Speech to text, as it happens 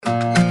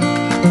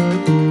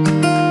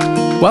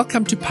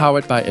Welcome to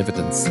Powered by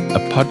Evidence, a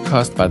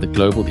podcast by the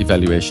Global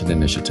Evaluation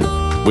Initiative.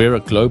 We're a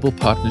global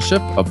partnership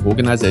of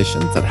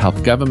organizations that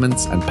help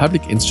governments and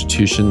public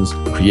institutions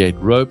create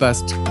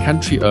robust,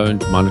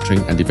 country-owned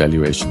monitoring and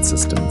evaluation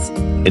systems.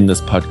 In this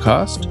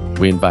podcast,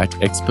 we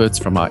invite experts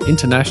from our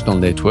international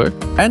network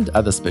and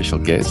other special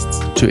guests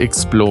to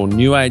explore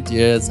new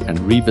ideas and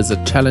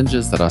revisit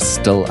challenges that are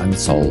still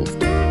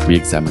unsolved. We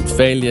examine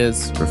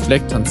failures,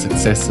 reflect on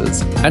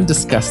successes, and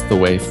discuss the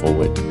way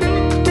forward.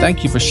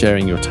 Thank you for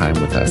sharing your time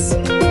with us.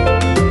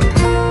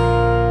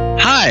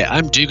 Hi,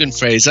 I'm Dugan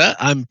Fraser.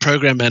 I'm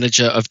Program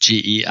Manager of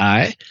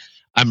GEI.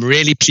 I'm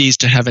really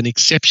pleased to have an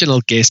exceptional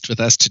guest with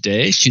us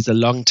today. She's a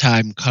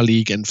longtime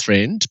colleague and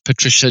friend,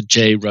 Patricia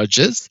J.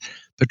 Rogers.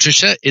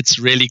 Patricia, it's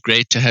really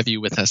great to have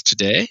you with us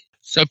today.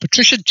 So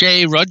Patricia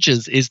J.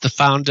 Rogers is the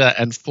founder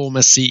and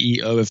former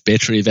CEO of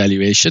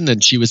BetterEvaluation,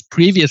 and she was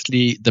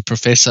previously the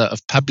Professor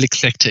of Public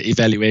Sector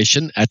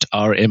Evaluation at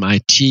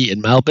RMIT in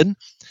Melbourne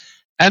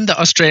and the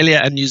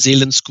Australia and New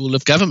Zealand School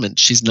of Government.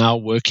 She's now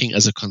working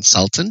as a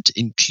consultant,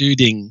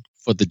 including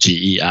for the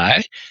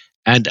GEI,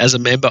 and as a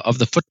member of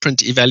the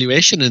Footprint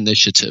Evaluation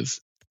Initiative.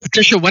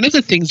 Patricia, one of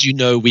the things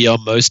we are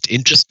most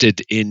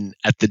interested in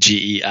at the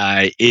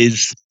GEI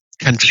is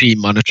country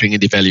monitoring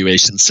and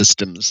evaluation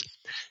systems.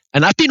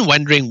 And I've been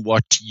wondering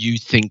what you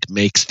think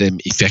makes them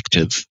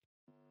effective.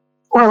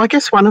 Well, I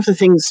guess one of the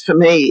things for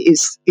me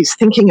is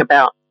thinking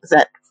about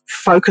that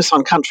focus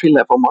on country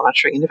level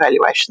monitoring and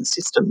evaluation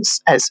systems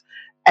as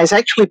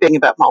actually being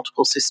about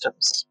multiple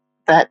systems.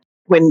 That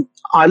when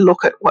I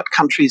look at what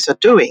countries are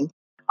doing,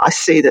 I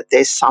see that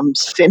there's some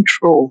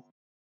central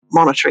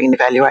monitoring and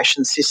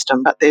evaluation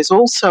system, but there's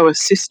also a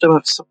system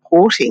of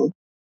supporting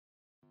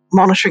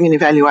monitoring and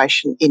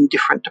evaluation in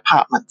different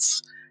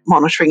departments,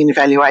 monitoring and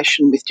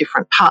evaluation with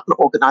different partner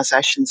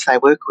organisations they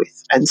work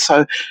with. And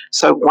so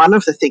one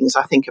of the things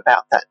I think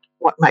about that,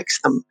 what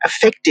makes them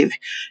effective,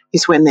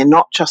 is when they're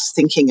not just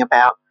thinking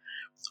about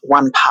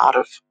one part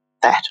of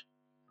that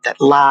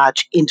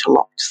large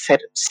interlocked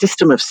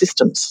system of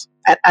systems.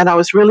 And I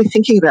was really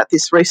thinking about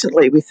this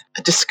recently with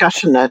a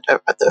discussion a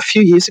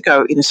few years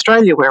ago in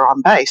Australia where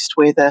I'm based,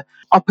 where the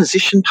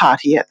opposition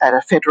party at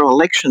a federal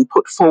election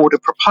put forward a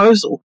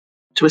proposal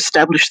to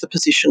establish the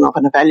position of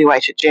an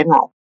evaluator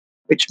general,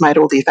 which made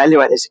all the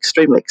evaluators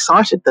extremely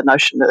excited, the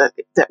notion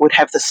that would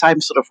have the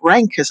same sort of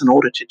rank as an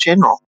auditor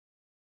general.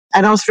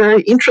 And I was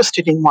very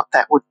interested in what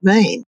that would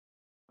mean.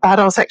 But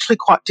I was actually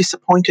quite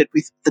disappointed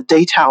with the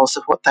details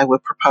of what they were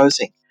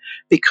proposing,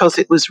 because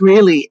it was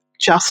really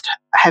just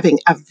having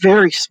a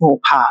very small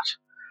part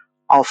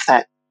of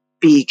that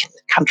big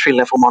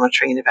country-level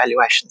monitoring and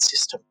evaluation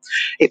system.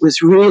 It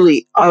was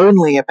really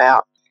only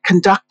about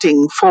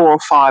conducting 4 or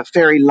 5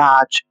 very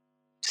large,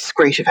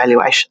 discrete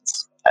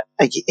evaluations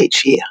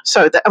each year.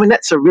 So,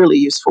 that's a really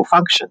useful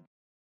function.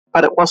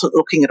 But it wasn't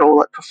looking at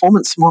all at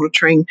performance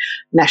monitoring,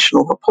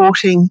 national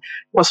reporting,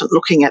 wasn't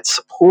looking at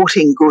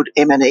supporting good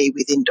M&E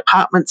within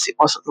departments, it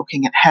wasn't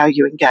looking at how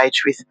you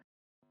engage with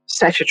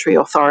statutory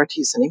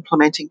authorities and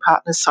implementing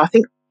partners. So I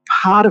think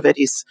part of it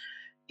is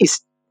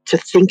to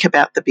think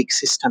about the big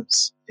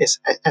systems as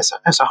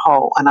a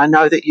whole. And I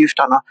know that you've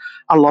done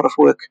a lot of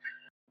work,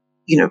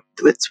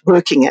 it's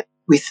working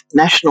with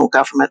national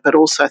government, but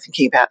also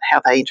thinking about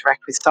how they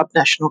interact with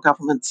subnational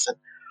governments and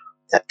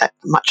that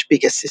much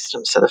bigger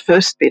system. So the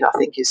first bit, I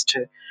think, is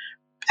to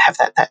have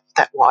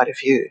that wider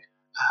view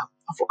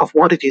of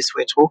what it is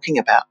we're talking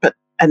about.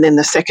 And then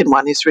the second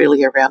one is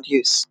really around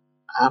use.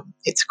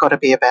 It's got to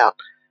be about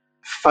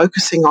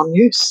focusing on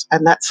use,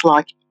 and that's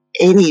like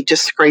any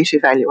discrete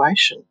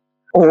evaluation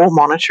or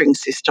monitoring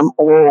system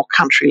or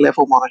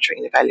country-level monitoring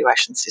and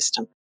evaluation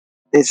system.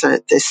 There's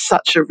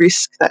such a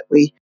risk that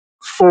we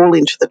fall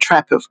into the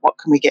trap of what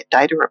can we get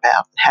data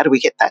about, and how do we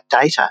get that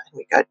data, and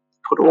we go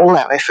put all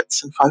our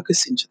efforts and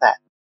focus into that.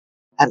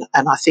 And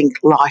I think,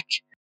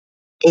 like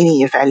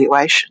any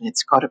evaluation,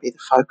 it's got to be the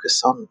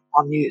focus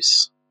on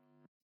use.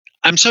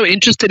 I'm so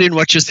interested in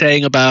what you're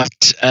saying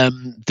about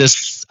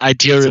this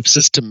idea of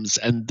systems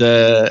and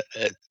the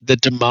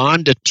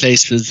demand it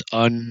places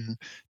on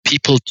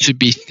people to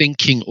be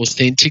thinking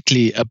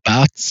authentically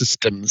about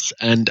systems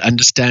and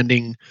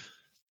understanding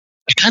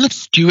a kind of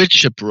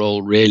stewardship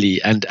role,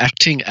 really, and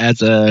acting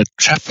as a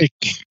traffic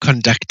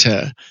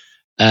conductor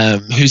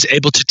who's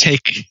able to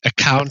take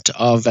account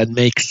of and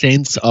make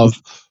sense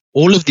of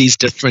all of these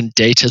different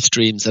data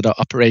streams that are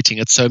operating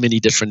at so many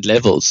different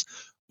levels,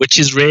 which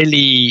is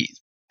really,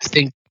 I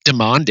think,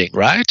 demanding,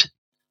 right?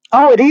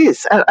 Oh, it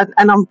is.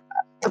 And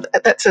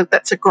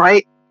that's a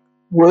great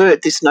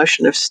word, this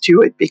notion of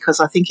steward, because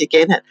I think,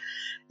 again,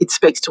 it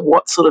speaks to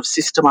what sort of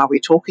system are we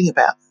talking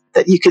about.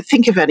 That you could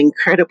think of an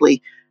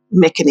incredibly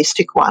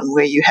mechanistic one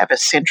where you have a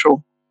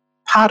central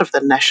part of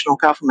the national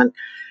government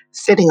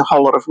setting a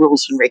whole lot of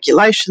rules and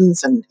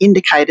regulations and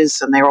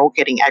indicators, and they're all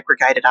getting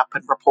aggregated up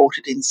and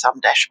reported in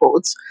some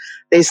dashboards.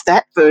 There's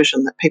that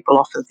version that people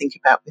often think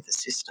about with the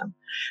system.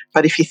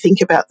 But if you think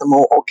about the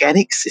more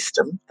organic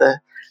system, the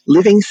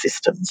living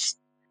systems,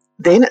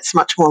 then it's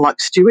much more like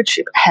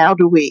stewardship. How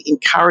do we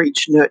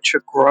encourage,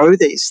 nurture, grow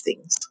these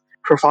things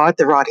provide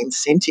the right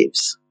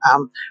incentives,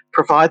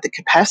 provide the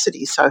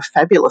capacity so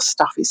fabulous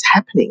stuff is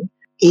happening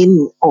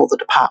in all the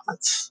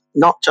departments,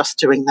 not just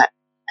doing that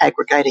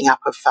aggregating up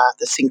of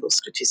the single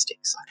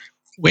statistics.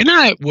 When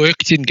I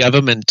worked in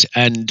government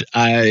and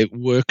I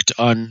worked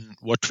on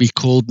what we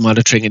called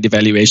monitoring and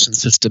evaluation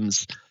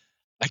systems,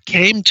 I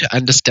came to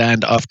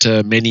understand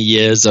after many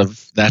years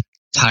of that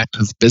type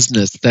of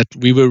business that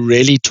we were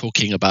really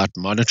talking about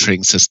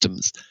monitoring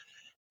systems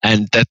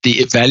and that the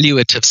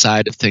evaluative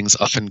side of things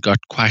often got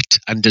quite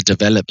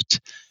underdeveloped.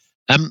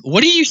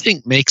 What do you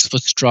think makes for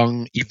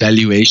strong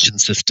evaluation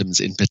systems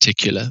in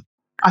particular?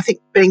 I think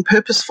being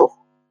purposeful,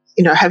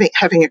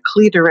 having a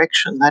clear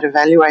direction that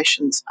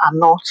evaluations are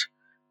not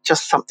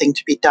just something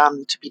to be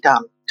done,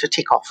 to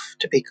tick off,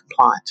 to be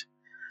compliant.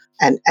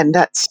 And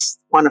that's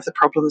one of the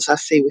problems I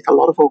see with a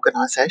lot of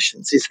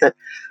organisations is that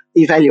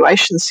the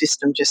evaluation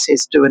system just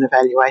says do an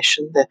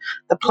evaluation.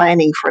 The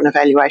planning for an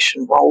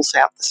evaluation rolls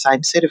out the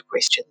same set of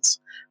questions,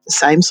 the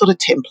same sort of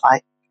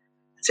template.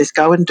 It says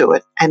go and do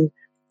it. And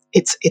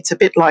it's a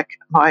bit like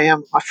my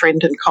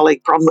friend and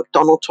colleague Bron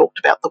McDonald talked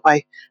about the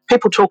way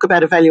people talk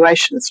about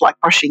evaluation. It's like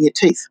brushing your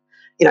teeth.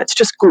 It's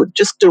just good.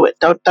 Just do it.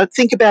 Don't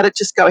think about it.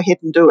 Just go ahead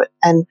and do it.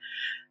 And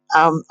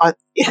I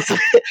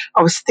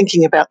was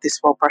thinking about this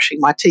while brushing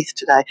my teeth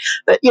today.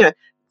 That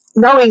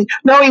knowing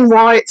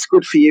why it's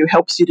good for you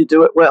helps you to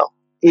do it well.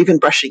 Even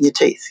brushing your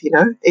teeth.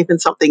 Even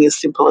something as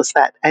simple as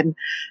that. And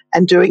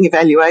doing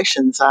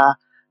evaluations are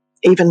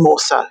even more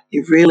so.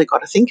 You've really got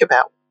to think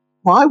about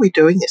why are we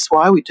doing this?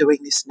 Why are we doing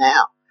this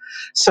now?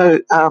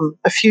 So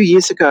a few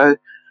years ago,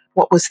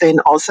 what was then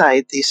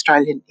AusAid, the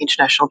Australian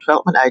International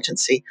Development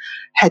Agency,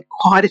 had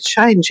quite a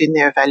change in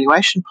their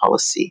evaluation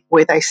policy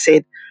where they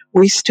said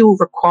we still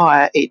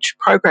require each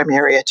program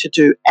area to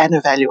do an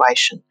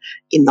evaluation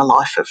in the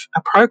life of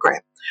a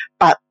program,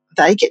 but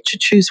they get to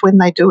choose when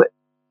they do it.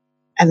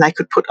 And they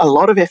could put a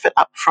lot of effort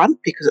up front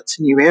because it's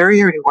a new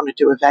area and we want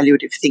to do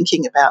evaluative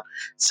thinking about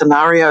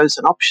scenarios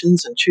and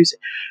options and choose it.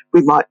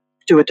 We might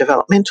do a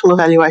developmental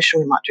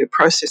evaluation, we might do a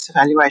process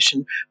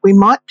evaluation, we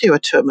might do a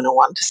terminal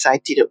one to say,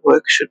 did it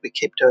work, should we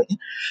keep doing it?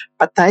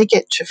 But they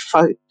get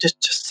to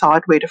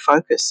decide where to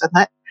focus. And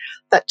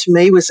that to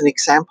me was an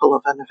example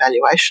of an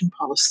evaluation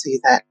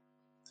policy that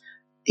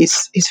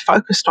is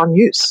focused on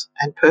use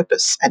and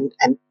purpose, and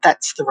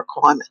that's the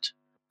requirement.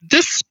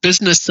 This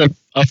business of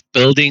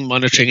building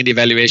monitoring and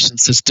evaluation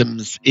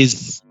systems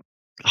is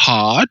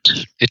hard.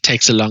 It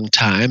takes a long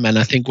time. And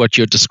I think what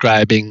you're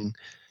describing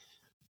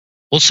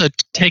also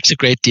takes a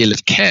great deal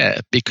of care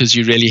because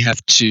you really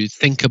have to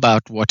think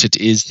about what it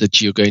is that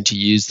you're going to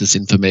use this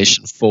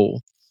information for.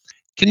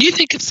 Can you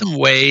think of some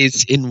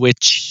ways in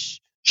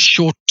which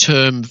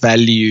short-term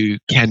value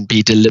can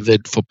be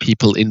delivered for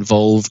people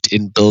involved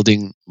in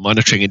building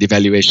monitoring and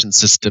evaluation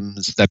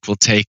systems that will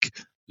take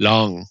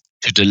long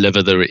to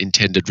deliver the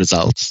intended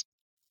results?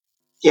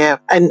 Yeah,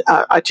 and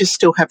I just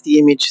still have the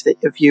image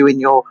of you in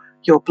your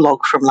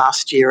blog from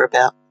last year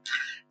about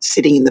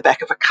sitting in the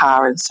back of a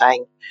car and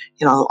saying,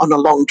 on a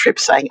long trip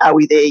saying, are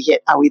we there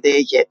yet? Are we there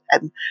yet?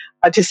 And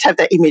I just have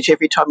that image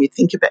every time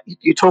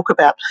you talk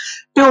about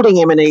building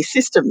M&E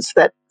systems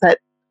that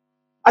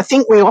I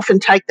think we often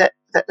take that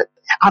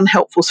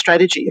unhelpful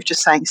strategy of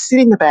just saying, sit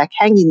in the back,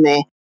 hang in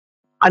there.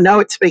 I know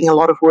it's been a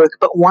lot of work,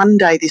 but one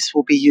day this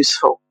will be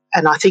useful.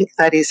 And I think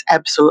that is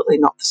absolutely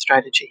not the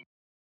strategy.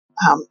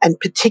 And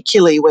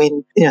particularly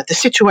when the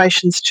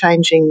situation's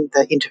changing,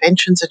 the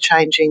interventions are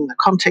changing, the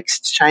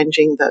context's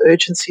changing, the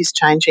urgency's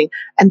changing,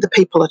 and the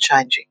people are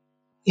changing.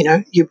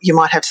 You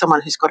might have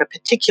someone who's got a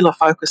particular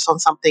focus on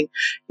something.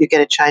 You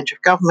get a change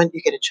of government,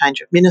 you get a change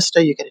of minister,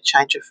 you get a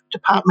change of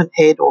department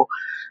head or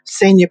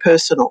senior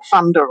person or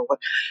funder,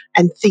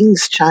 and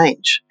things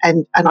change.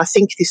 And I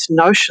think this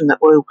notion that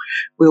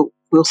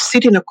we'll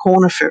sit in a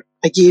corner for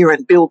a year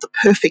and build the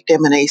perfect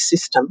M&E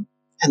system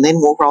and then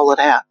we'll roll it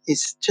out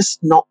is just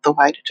not the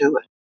way to do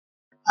it.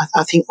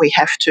 I think we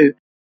have to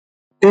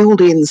build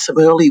in some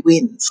early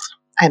wins,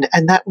 and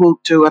that will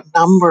do a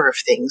number of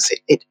things.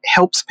 It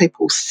helps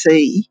people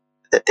see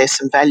that there's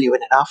some value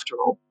in it after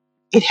all.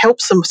 It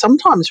helps them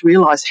sometimes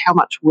realise how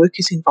much work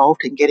is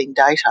involved in getting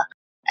data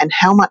and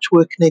how much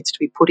work needs to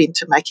be put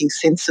into making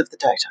sense of the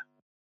data.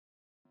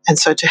 And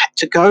so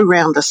to go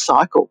round a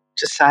cycle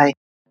to say,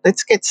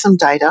 let's get some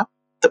data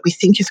that we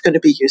think is going to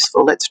be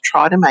useful, let's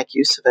try to make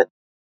use of it,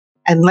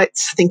 and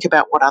let's think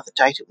about what other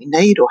data we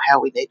need or how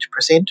we need to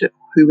present it,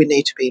 who we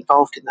need to be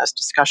involved in those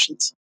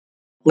discussions.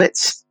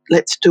 Let's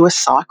do a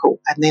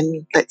cycle and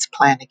then let's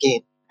plan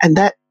again. And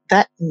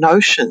that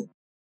notion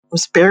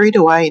was buried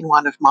away in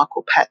one of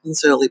Michael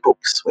Patton's early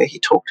books where he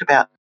talked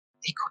about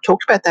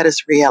that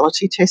as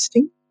reality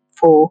testing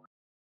for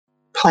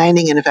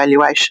planning and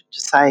evaluation, to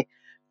say,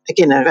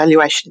 again, an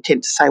evaluation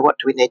tends to say, what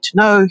do we need to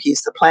know?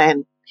 Here's the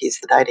plan, here's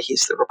the data,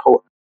 here's the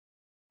report.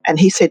 And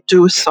he said,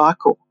 do a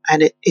cycle.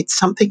 And it's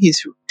something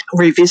he's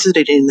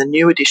revisited in the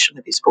new edition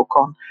of his book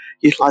on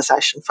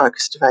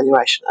utilisation-focused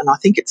evaluation. And I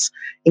think it's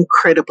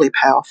incredibly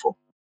powerful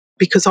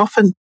because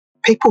often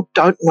people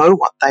don't know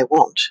what they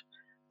want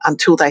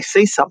until they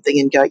see something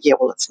and go, yeah,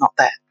 well, it's not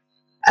that.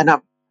 And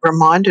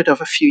reminded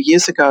of a few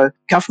years ago,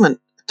 government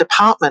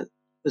department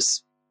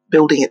was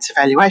building its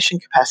evaluation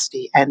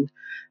capacity, and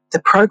the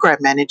program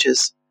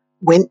managers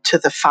went to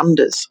the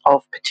funders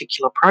of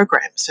particular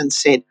programs and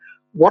said,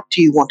 what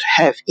do you want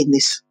to have in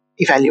this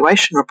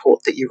evaluation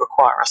report that you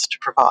require us to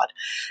provide?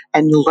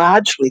 And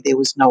largely there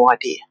was no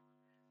idea.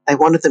 They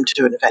wanted them to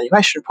do an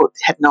evaluation report.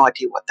 They had no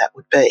idea what that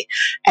would be.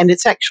 And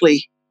it's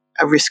actually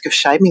a risk of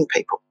shaming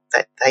people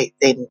that they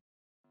then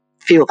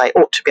feel they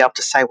ought to be able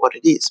to say what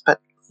it is. But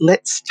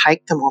let's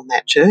take them on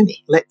that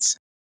journey. Let's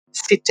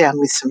sit down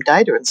with some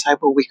data and say,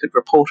 well, we could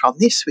report on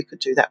this, we could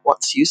do that.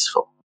 What's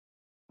useful?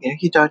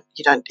 You don't.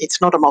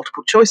 It's not a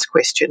multiple choice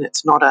question.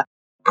 It's not a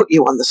put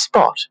you on the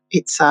spot.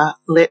 It's a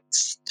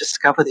let's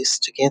discover this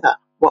together.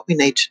 What we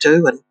need to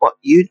do, and what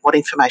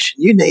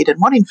information you need, and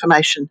what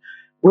information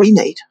we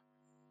need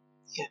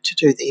to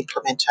do the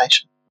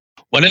implementation.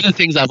 One of the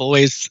things I've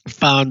always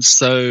found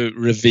so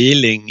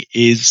revealing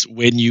is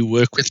when you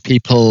work with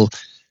people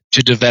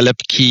to develop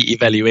key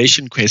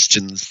evaluation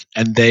questions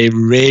and they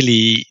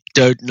really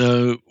don't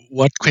know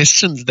what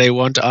questions they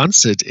want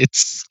answered.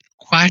 It's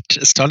quite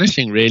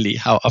astonishing, really,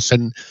 how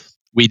often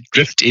we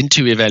drift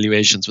into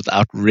evaluations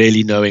without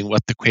really knowing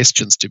what the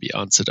questions to be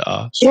answered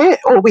are. Yeah,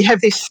 or we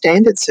have this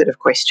standard set of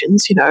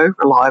questions,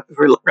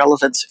 reliable,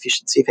 relevance,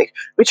 efficiency, effect,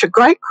 which are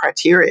great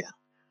criteria.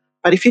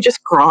 But if you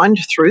just grind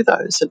through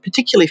those, and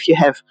particularly if you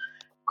have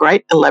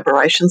great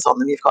elaborations on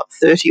them, you've got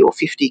 30 or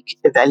 50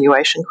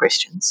 evaluation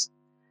questions.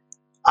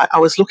 I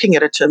was looking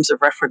at a terms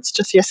of reference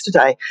just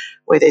yesterday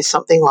where there's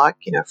something like,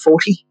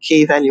 40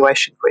 key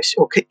evaluation questions.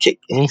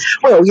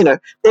 Well,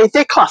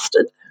 they're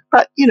clustered,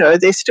 but,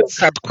 they're still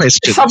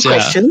sub-questions.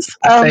 Sub-questions.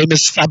 Yeah.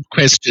 Famous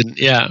sub-question,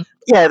 yeah.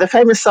 Yeah, the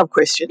famous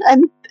sub-question.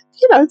 And,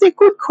 they're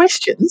good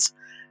questions.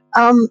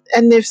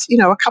 And there's,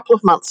 a couple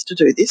of months to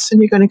do this,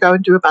 and you're going to go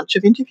and do a bunch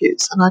of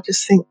interviews. And I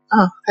just think,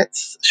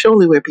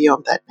 surely we're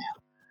beyond that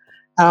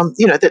now.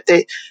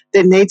 That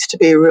there needs to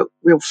be a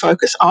real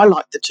focus. I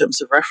like the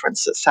terms of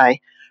reference that say,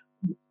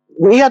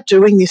 we are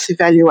doing this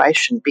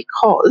evaluation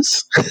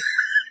because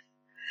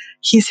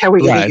here's how we're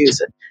going to use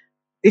it.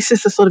 This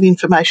is the sort of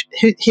information.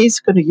 Who's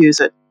going to use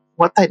it,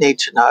 what they need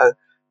to know,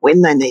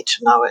 when they need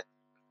to know it,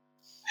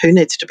 who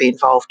needs to be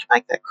involved to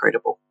make that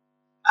credible.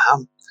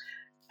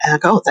 And I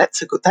go,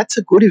 that's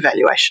a good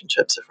evaluation in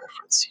terms of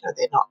reference.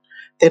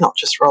 They're not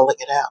just rolling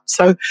it out.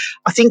 So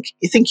I think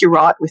you're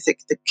right with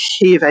the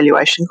key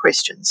evaluation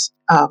questions.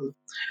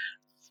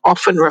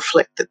 Often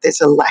reflect that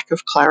there's a lack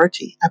of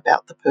clarity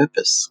about the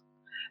purpose.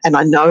 And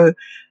I know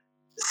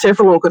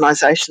several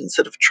organisations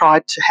that have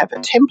tried to have a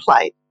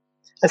template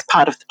as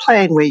part of the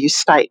plan where you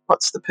state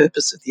what's the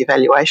purpose of the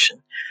evaluation.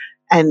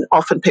 And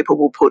often people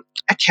will put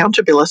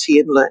accountability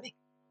and learning.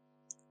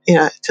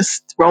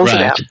 Just rolls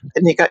it out.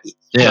 And you go,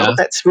 well,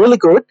 that's really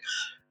good.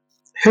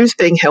 Who's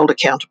being held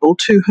accountable,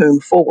 to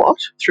whom, for what,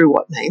 through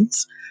what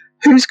means?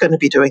 Who's going to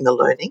be doing the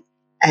learning,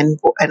 and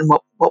what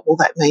will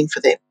that mean for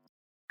them?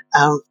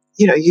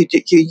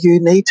 You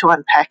need to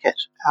unpack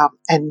it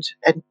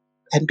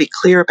and be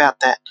clear about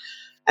that,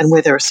 and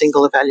whether a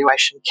single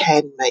evaluation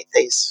can meet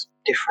these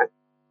different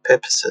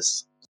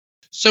purposes.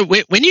 So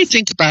when you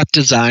think about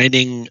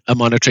designing a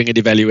monitoring and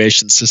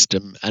evaluation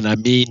system, and I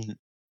mean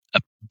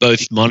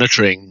both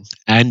monitoring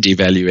and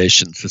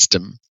evaluation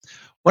system,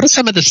 what are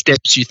some of the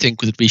steps you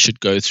think that we should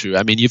go through?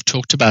 I mean, you've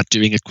talked about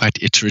doing it quite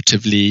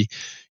iteratively.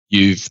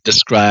 You've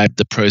described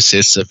the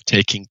process of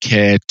taking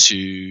care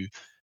to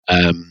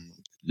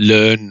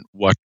learn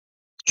what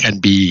can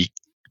be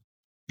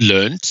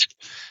learned.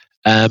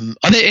 Are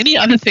there any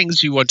other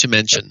things you want to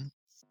mention?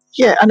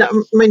 Yeah, and I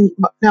mean,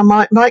 now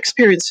my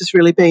experience has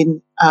really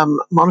been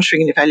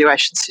monitoring and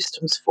evaluation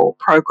systems for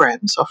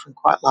programs, often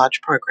quite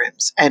large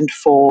programs, and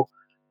for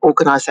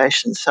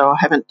organisations. So I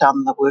haven't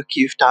done the work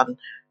you've done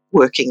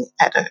working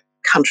at a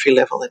country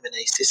level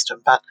M&E system,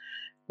 but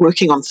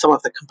working on some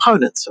of the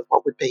components of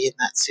what would be in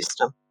that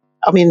system.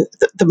 I mean,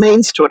 the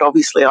means to it,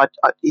 obviously,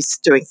 is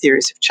doing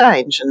theories of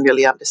change and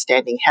really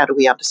understanding how do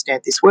we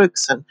understand this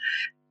works, and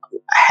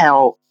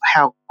how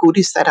good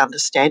is that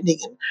understanding,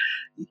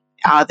 and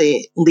are there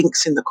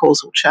links in the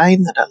causal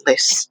chain that are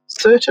less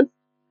certain?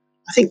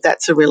 I think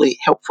that's a really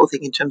helpful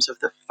thing in terms of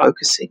the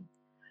focusing.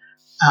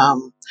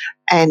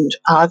 And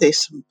are there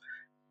some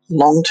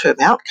long-term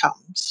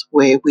outcomes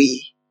where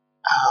we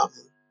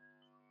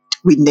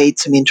need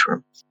some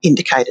interim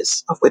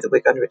indicators of whether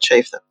we're going to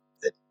achieve them?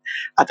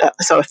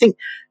 So I think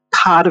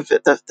part of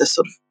it, the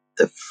sort of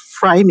the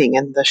framing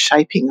and the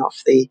shaping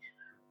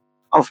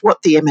of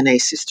what the M&E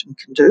system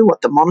can do,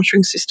 what the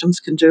monitoring systems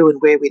can do,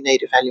 and where we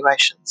need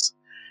evaluations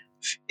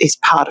is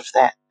part of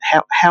that.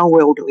 How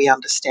well do we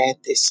understand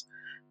this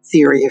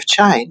theory of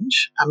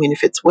change? I mean,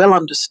 if it's well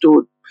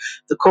understood,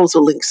 the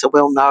causal links are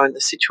well known, the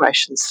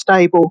situation's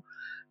stable,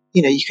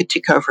 you could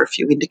tick over a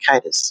few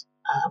indicators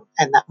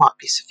and that might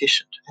be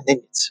sufficient. And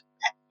then it's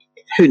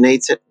who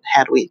needs it and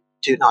how do we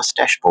do nice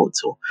dashboards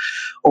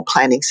or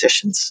planning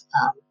sessions.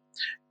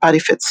 But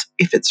if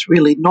it's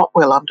really not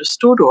well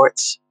understood, or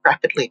it's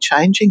rapidly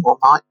changing, or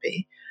might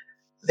be,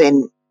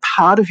 then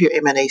part of your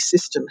M&E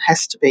system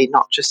has to be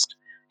not just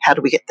how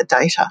do we get the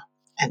data,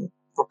 and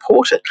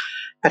report it,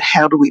 but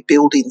how do we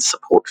build in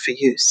support for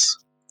use?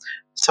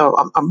 So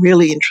I'm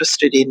really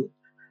interested in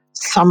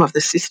some of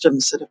the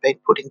systems that have been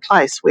put in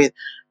place where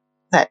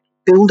that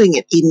building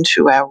it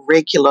into our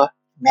regular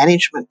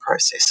management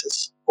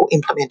processes or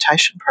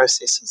implementation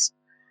processes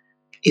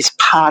is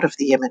part of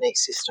the M&E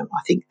system.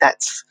 I think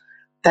that's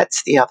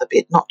the other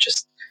bit, not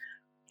just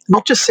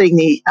seeing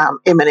the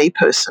M&E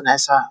person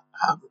as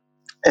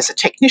a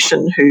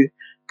technician who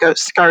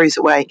scurries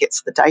away and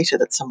gets the data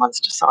that someone's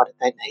decided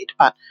they need,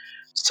 but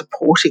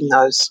supporting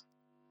those,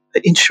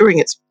 ensuring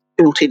it's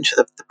built into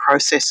the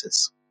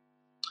processes.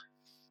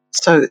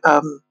 So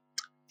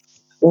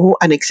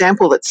an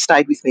example that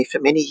stayed with me for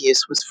many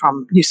years was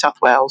from New South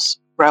Wales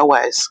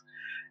Railways,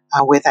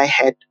 where they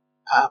had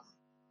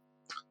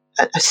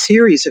a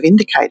series of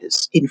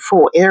indicators in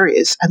 4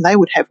 areas, and they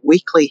would have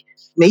weekly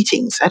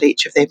meetings at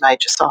each of their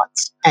major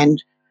sites,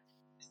 and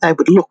they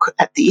would look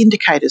at the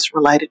indicators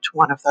related to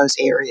one of those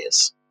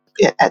areas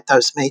at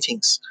those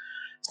meetings.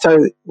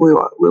 So we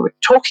were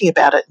talking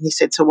about it, and he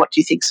said, so what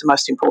do you think is the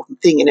most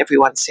important thing? And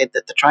everyone said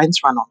that the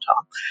trains run on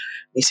time.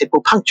 And he said,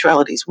 well,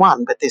 punctuality is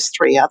one, but there's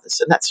 3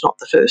 others, and that's not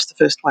the first. The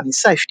first one is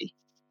safety,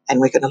 and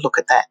we're going to look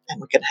at that, and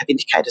we're going to have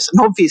indicators.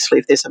 And obviously,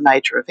 if there's a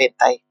major event,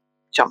 they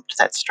jump to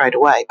that straight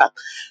away, but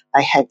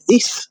they have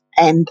this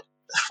and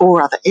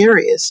 4 other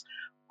areas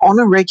on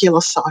a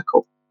regular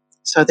cycle.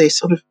 So they're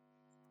sort of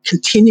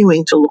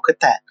continuing to look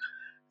at that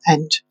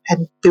and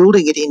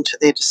building it into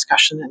their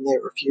discussion and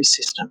their review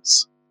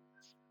systems.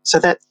 So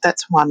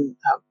that's one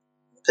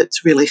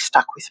that's really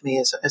stuck with me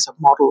as a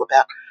model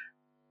about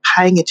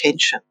paying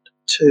attention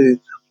to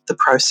the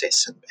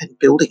process and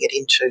building it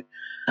into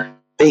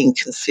being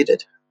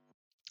considered.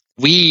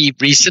 We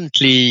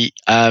recently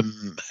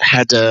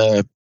had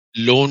a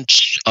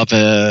launch of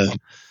a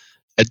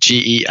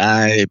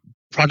GEI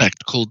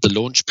product called the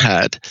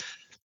Launchpad,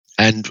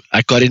 and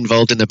I got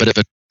involved in a bit of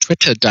a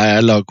Twitter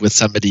dialogue with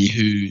somebody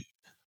who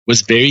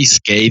was very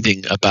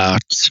scathing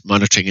about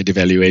monitoring and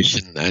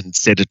evaluation and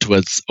said it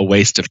was a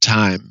waste of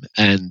time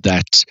and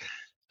that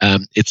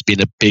it's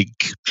been a big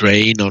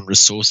drain on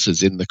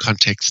resources in the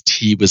context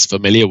he was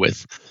familiar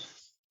with.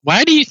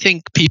 Why do you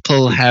think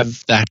people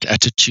have that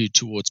attitude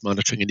towards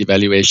monitoring and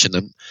evaluation?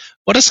 And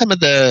what are some of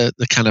the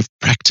kind of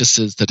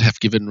practices that have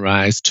given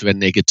rise to a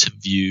negative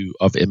view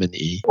of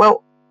M&E?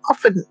 Well,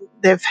 often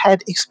they've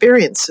had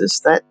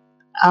experiences that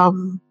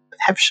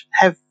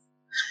have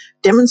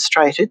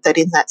demonstrated that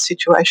in that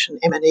situation,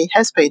 M&E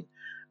has been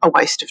a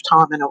waste of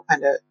time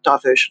and a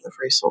diversion of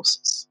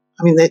resources.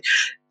 I mean,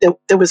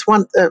 there was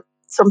one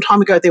some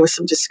time ago. There was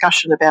some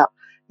discussion about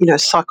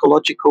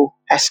psychological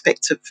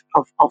aspects of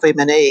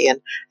M&E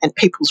and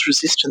people's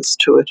resistance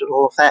to it and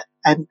all of that.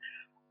 And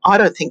I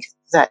don't think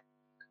that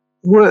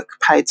work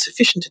paid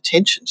sufficient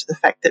attention to the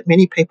fact that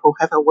many people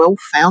have a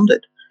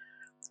well-founded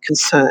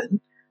concern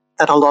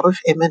that a lot of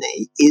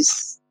M&E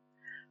is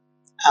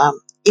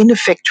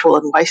ineffectual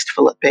and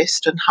wasteful at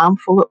best and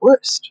harmful at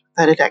worst,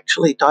 that it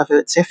actually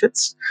diverts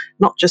efforts,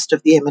 not just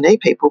of the M&E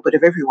people, but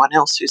of everyone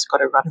else who's got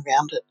to run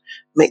around and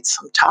meet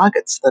some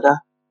targets that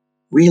are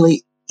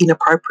really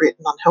inappropriate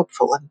and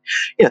unhelpful. And,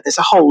 there's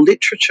a whole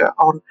literature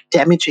on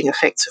damaging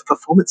effects of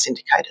performance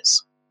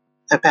indicators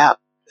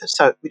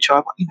which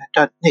I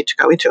don't need to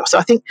go into. So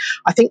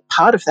I think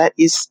part of that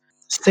is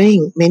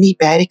seeing many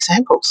bad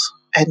examples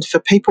and for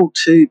people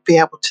to be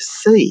able to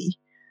see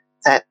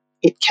that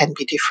it can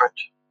be different.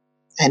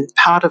 And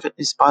part of it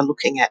is by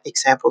looking at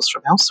examples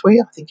from elsewhere.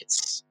 I think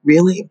it's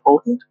really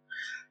important.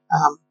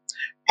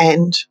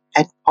 And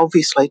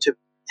obviously to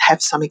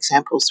have some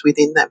examples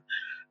within them.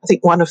 I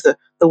think one of the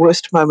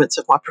worst moments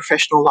of my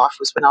professional life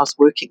was when I was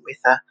working with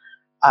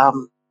a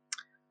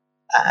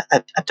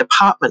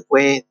department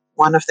where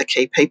one of the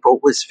key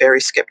people was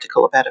very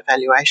sceptical about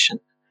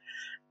evaluation.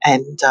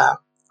 And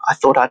I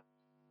thought our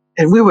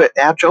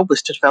job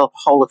was to develop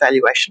a whole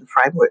evaluation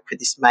framework for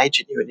this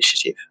major new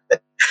initiative.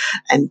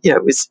 And,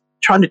 it was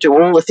trying to do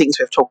all the things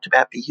we've talked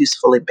about, be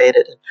useful,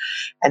 embedded.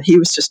 And he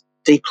was just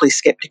deeply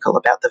sceptical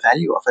about the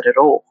value of it at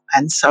all.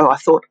 And so I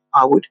thought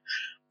I would,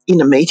 in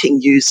a meeting,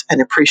 use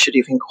an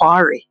appreciative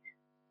inquiry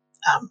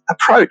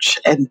approach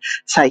and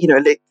say,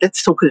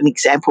 let's talk at an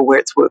example where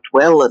it's worked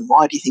well and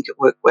why do you think it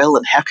worked well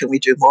and how can we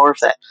do more of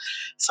that?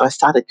 So I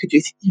started, could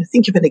you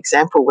think of an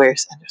example where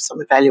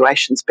some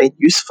evaluation's been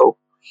useful?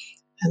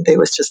 And there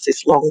was just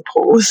this long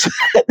pause.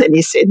 And then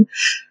he said,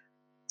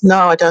 no,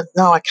 I don't.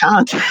 No, I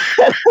can't. So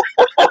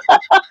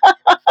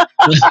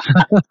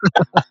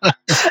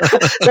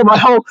my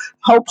whole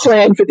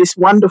plan for this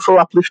wonderful,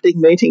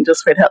 uplifting meeting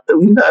just went out the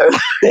window. I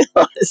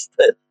realised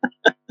that.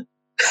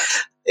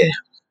 Yeah.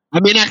 I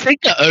mean, I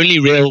think the only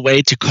real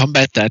way to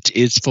combat that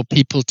is for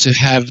people to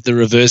have the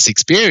reverse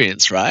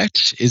experience, right?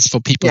 Is for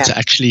people to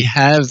actually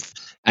have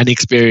an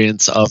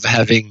experience of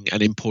having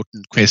an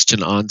important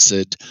question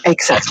answered,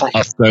 exactly,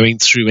 of going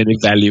through an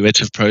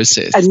evaluative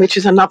process. And which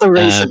is another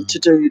reason to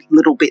do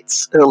little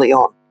bits early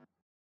on.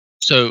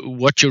 So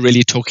what you're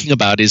really talking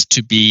about is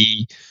to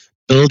be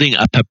building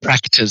up a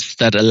practice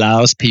that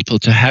allows people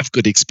to have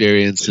good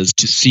experiences,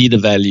 to see the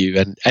value,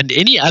 and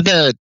any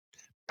other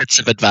bits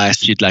of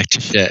advice you'd like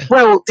to share?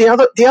 Well, the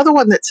other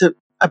one that's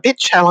a bit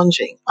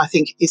challenging, I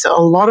think, is a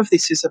lot of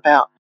this is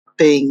about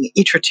being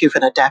iterative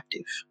and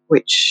adaptive,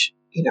 which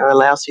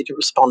allows you to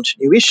respond to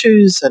new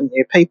issues and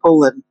new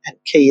people and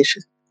key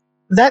issues.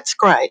 That's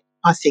great,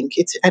 I think,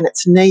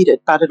 it's needed,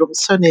 but it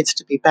also needs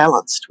to be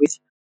balanced with,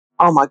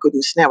 oh my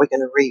goodness, now we're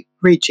going to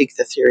rejig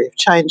the theory of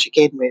change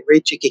again. We're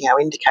rejigging our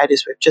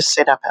indicators. We've just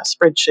set up our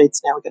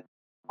spreadsheets. Now we're going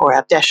or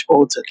our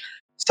dashboards.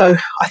 So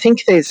I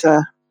think there's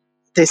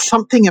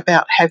something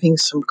about having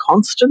some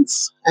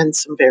constants and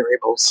some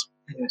variables,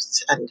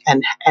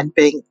 and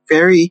being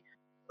very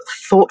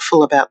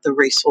thoughtful about the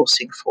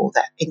resourcing for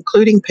that,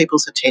 including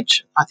people's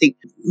attention. I think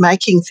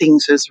making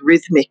things as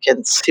rhythmic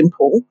and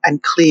simple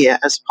and clear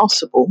as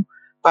possible,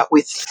 but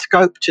with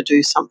scope to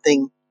do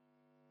something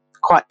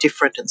quite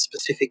different and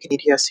specific and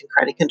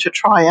idiosyncratic, and to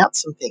try out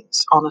some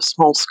things on a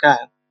small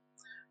scale.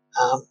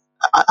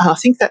 I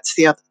think that's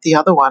the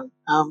other one,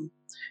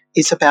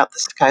 is about the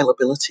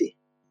scalability.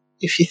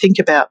 If you think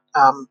about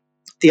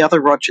the other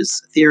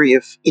Rogers theory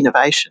of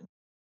innovation,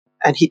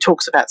 and he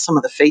talks about some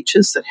of the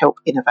features that help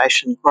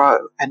innovation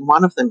grow, and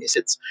one of them is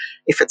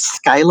if it's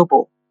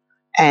scalable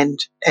and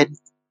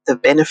the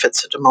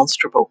benefits are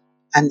demonstrable.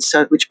 And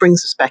so, which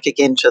brings us back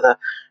again to the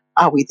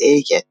 "are we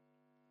there yet?"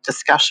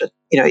 discussion.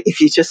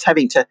 If you're just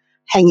having to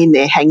hang in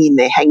there,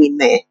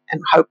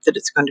 and hope that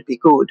it's going to be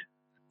good,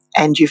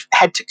 and you've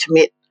had to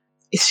commit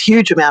this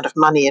huge amount of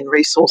money and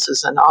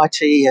resources and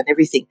IT and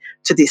everything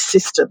to this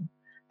system,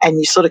 and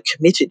you sort of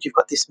committed, you've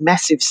got this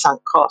massive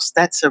sunk cost,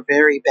 that's a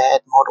very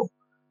bad model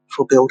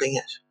for building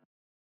it.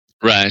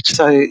 Right.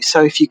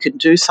 So if you can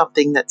do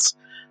something that's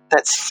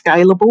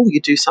scalable,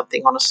 you do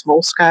something on a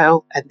small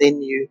scale, and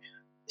then you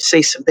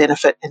see some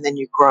benefit, and then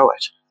you grow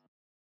it.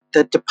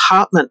 The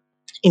department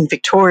in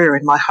Victoria,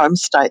 in my home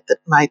state, that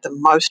made the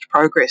most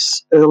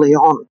progress early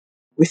on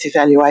with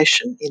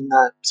evaluation in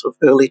the sort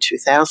of early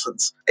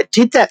 2000s, it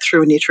did that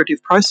through an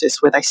iterative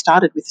process where they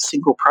started with a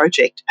single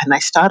project, and they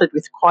started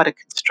with quite a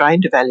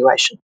constrained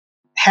evaluation.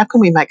 How can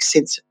we make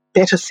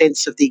better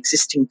sense of the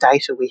existing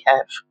data we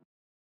have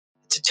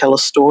to tell a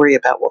story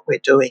about what we're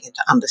doing and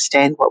to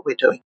understand what we're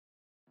doing?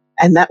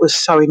 And that was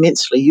so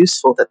immensely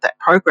useful that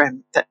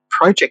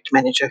project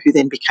manager, who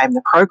then became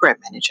the program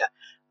manager,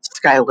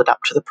 scaled it up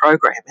to the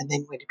program, and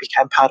then when he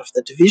became part of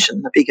the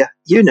division, the bigger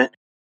unit,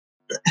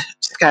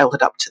 scaled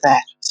it up to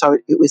that. So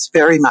it was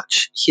very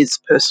much his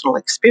personal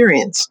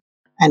experience,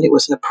 and it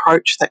was an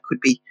approach that could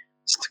be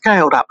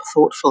scaled up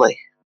thoughtfully.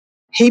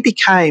 He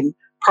became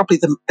probably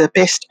the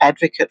best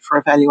advocate for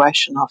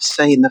evaluation I've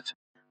seen.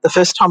 The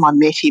first time I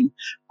met him,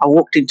 I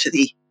walked into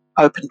the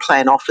open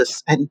plan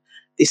office, and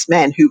this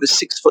man who was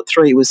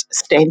 6'3" was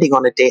standing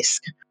on a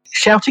desk,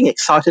 shouting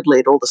excitedly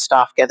at all the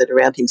staff gathered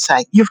around him,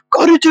 saying, "You've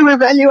got to do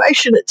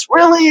evaluation. It's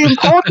really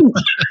important."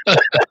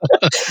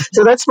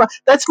 So that's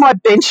my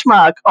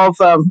benchmark of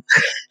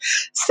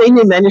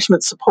senior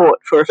management support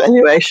for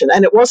evaluation.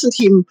 And it wasn't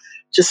him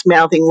just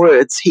mouthing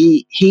words.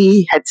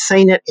 He had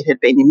seen it. It had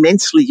been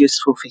immensely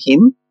useful for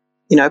him,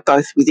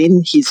 both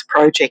within his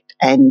project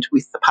and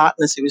with the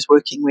partners he was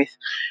working with.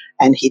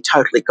 And he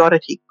totally got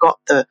it. He got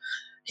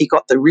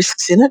the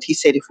risks in it. He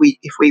said, if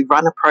we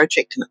run a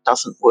project and it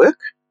doesn't work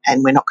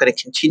and we're not going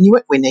to continue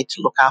it, we need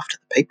to look after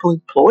the people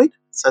employed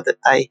so that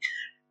they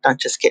don't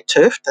just get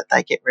turfed, that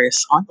they get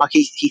reassigned. Like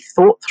he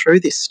thought through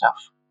this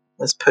stuff,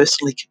 was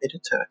personally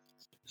committed to it.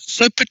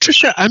 So,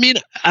 Patricia, I mean,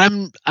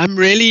 I'm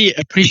really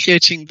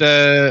appreciating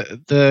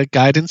the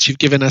guidance you've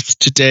given us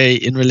today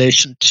in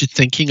relation to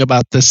thinking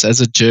about this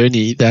as a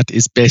journey that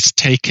is best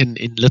taken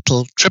in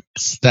little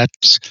trips that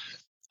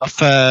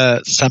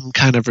offer some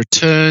kind of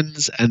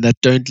returns and that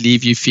don't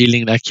leave you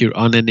feeling like you're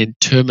on an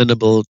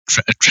interminable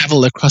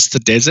travel across the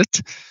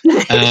desert.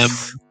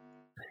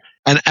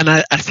 And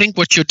I think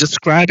what you're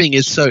describing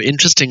is so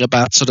interesting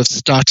about sort of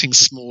starting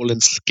small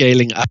and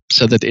scaling up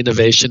so that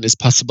innovation is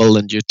possible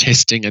and you're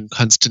testing and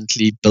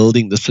constantly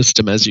building the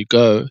system as you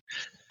go.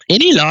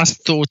 Any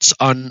last thoughts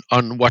on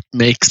what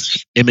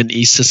makes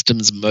M&E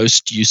systems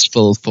most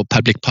useful for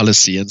public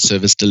policy and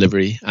service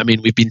delivery? I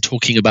mean, we've been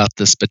talking about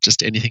this, but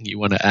just anything you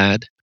want to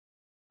add?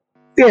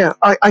 Yeah,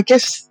 I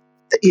guess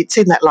it's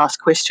in that last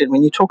question.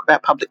 When you talk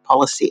about public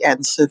policy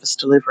and service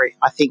delivery,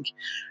 I think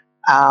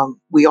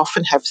we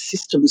often have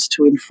systems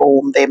to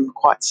inform them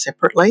quite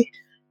separately.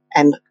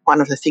 And one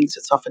of the things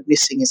that's often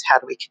missing is how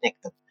do we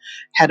connect them?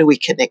 How do we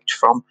connect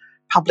from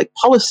public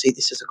policy,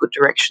 this is a good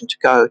direction to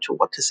go, to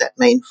what does that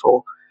mean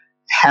for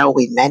how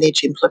we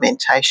manage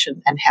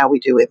implementation and how we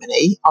do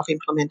M&E of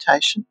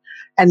implementation?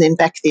 And then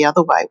back the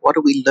other way, what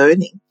are we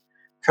learning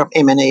from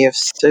M&E of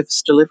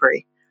service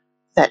delivery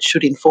that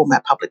should inform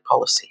our public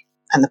policy?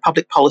 And the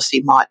public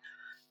policy might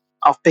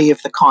be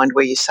of the kind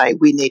where you say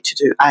we need to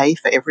do A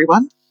for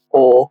everyone,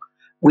 or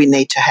we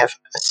need to have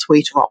a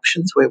suite of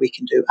options where we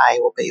can do A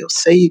or B or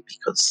C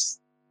because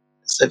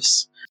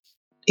service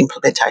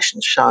implementation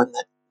has shown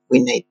that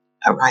we need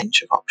a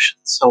range of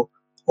options or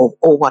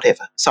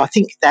whatever. So I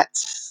think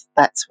that's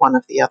one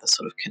of the other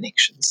sort of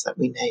connections that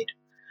we need.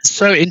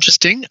 So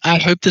interesting. I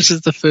hope this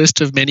is the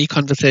first of many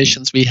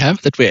conversations we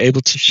have that we're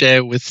able to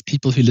share with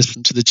people who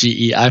listen to the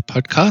GEI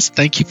podcast.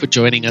 Thank you for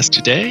joining us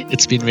today.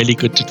 It's been really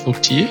good to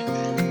talk to you.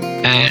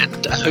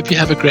 And I hope you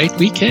have a great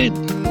weekend.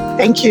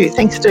 Thank you.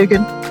 Thanks,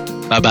 Dugan.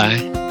 Bye-bye.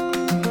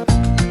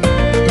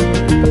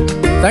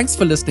 Thanks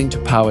for listening to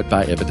Powered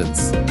by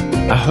Evidence.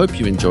 I hope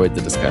you enjoyed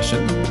the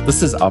discussion.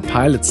 This is our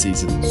pilot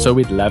season, so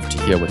we'd love to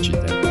hear what you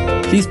think.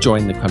 Please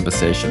join the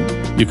conversation.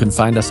 You can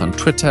find us on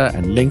Twitter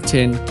and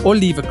LinkedIn, or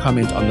leave a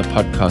comment on the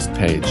podcast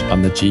page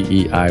on the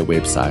GEI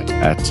website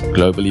at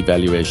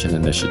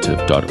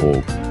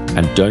globalevaluationinitiative.org.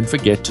 And don't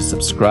forget to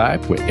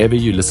subscribe wherever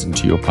you listen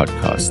to your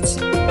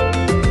podcasts.